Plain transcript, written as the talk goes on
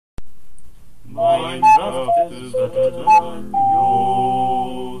Minecraft is better than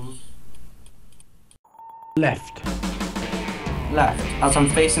yours. Left. Left. As I'm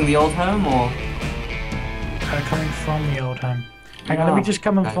facing the old home, or? Coming from the old home. Hang on, let me just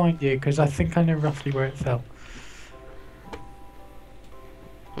come and find you, because I think I know roughly where it fell.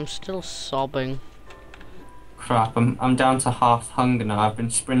 I'm still sobbing. Crap, I'm down to half hunger now. I've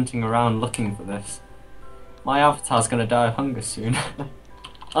been sprinting around looking for this. My avatar's gonna die of hunger soon.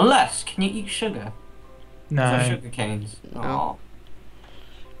 Unless, can you eat sugar? No. Sugar canes. No. Oh.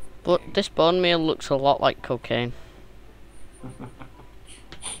 But this bone meal looks a lot like cocaine.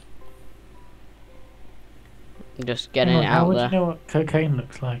 Just getting it How out would there. you know what cocaine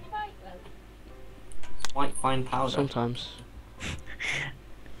looks like? White fine powder. Sometimes.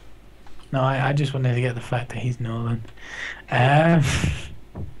 No, I just wanted to get the fact that he's northern.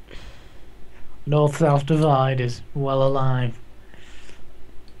 North-South divide is well alive.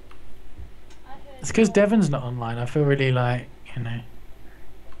 It's because Devon's not online. I feel really like, you know,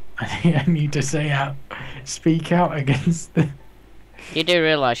 I need to speak out against the... You do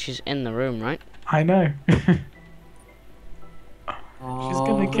realise she's in the room, right? I know. She's Oh,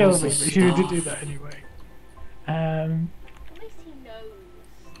 gonna kill me, but there's she would stuff. do that anyway. At least he knows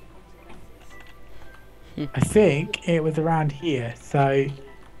the consequences. I think it was around here, so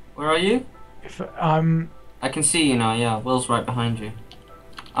Where are you? if I can see you now, yeah. Will's right behind you.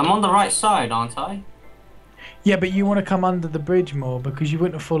 I'm on the right side, aren't I? yeah, but you want to come under the bridge more because you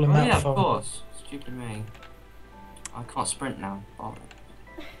wouldn't have fallen Oh that yeah, far. of course. Stupid me. I can't sprint now. Oh.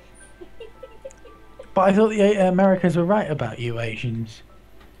 But I thought the Americans were right about you Asians.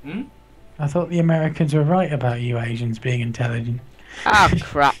 Hmm? I thought the Americans were right about you Asians being intelligent. Ah,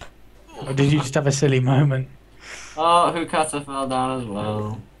 crap. Or did you just have a silly moment? Oh, Hukata fell down as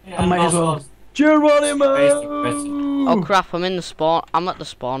well. Yeah, I might as well. basic Geronimo! Oh crap, I'm in the spawn. I'm at the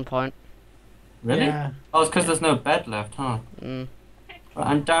spawn point. Really? Yeah. Oh, it's because there's no bed left, huh? Mm. Right,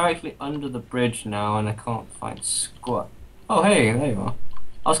 I'm directly under the bridge now and I can't find squat. Oh, hey, there you are.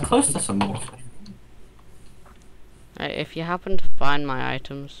 I was close to some more. Hey, if you happen to find my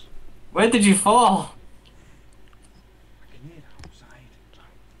items. Where did you fall?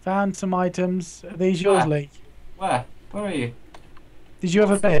 Found some items. Are these yours, Where? Lee? Where? Where are you? Did you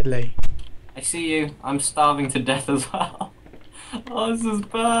have a bed, Lee? I see you. I'm starving to death as well. Oh, this is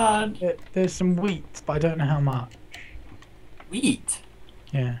bad. There's some wheat, but I don't know how much. Wheat?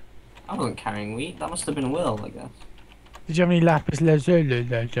 Yeah. I wasn't carrying wheat. That must have been Will, I guess. Did you have any lapis lazuli?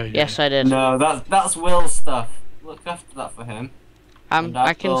 Yes, I did. No, that's Will's stuff. Look after that for him. And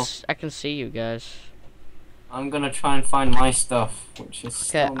I that's can see you guys. I'm gonna try and find my stuff, which is.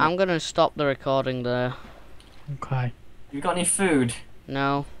 Okay, still I'm gonna stop the recording there. Okay. You got any food?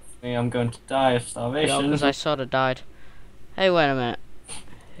 No, Me, I'm going to die of starvation. because I sort of died. Hey, wait a minute,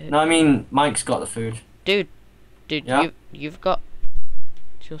 No, I mean Mike's got the food. dude. Yeah? You've got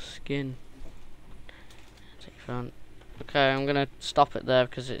your skin. Take your phone. Okay, I'm gonna stop it there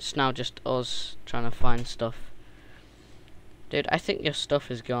because it's now just us trying to find stuff. Dude, I think your stuff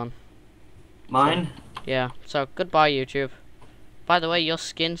is gone. Mine? Yeah. So goodbye, YouTube. By the way, your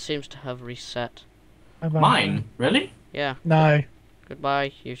skin seems to have reset. Bye-bye. Mine? Really? Yeah. No.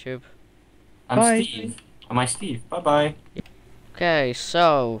 Goodbye, YouTube. I'm Bye. Steve. Am I Steve? Bye bye. Okay,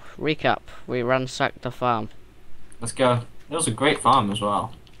 so recap. We ransacked the farm. Let's go. It was a great farm as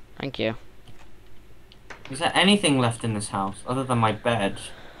well. Thank you. Is there anything left in this house other than my bed?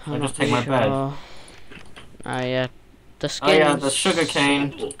 Should I just take my bed? Ah, yeah. The Oh skin. yeah, the sugar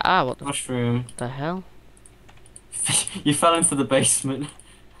cane, Ah, what mushroom. the hell? You fell into the basement.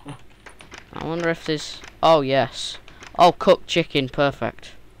 I wonder if there's. Oh yes. Oh, cooked chicken,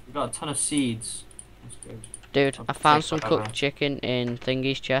 perfect. We got a ton of seeds. That's good. Dude, I'll I found take some whatever. cooked chicken in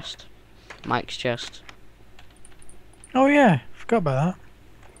Thingy's chest. Mike's chest. Oh yeah, forgot about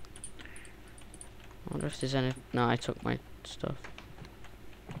that. I wonder if there's any. No, I took my stuff.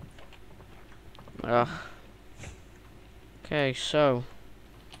 Ugh. Okay, so.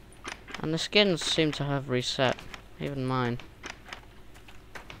 And the skins seem to have reset. Even mine.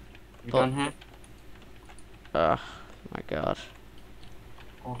 You But- done here? Ugh. My god.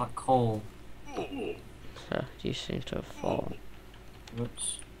 All that coal. So, you seem to have fallen.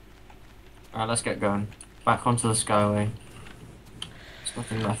 Whoops. Alright, let's get going. Back onto the skyway. There's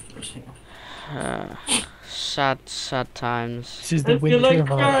nothing left for us here. Sad times. This is the I feel winter like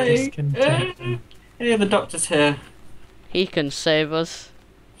of our crying. discontent. Hey, the doctor's here. He can save us.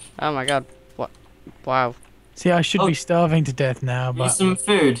 Oh my god. What? Wow. See, I should Oh. be starving to death now, Need but some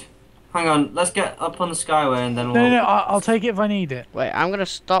food. Hang on, let's get up on the skyway and then no, we'll... no, I'll take it if I need it. Wait, I'm gonna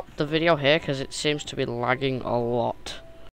stop the video here because it seems to be lagging a lot.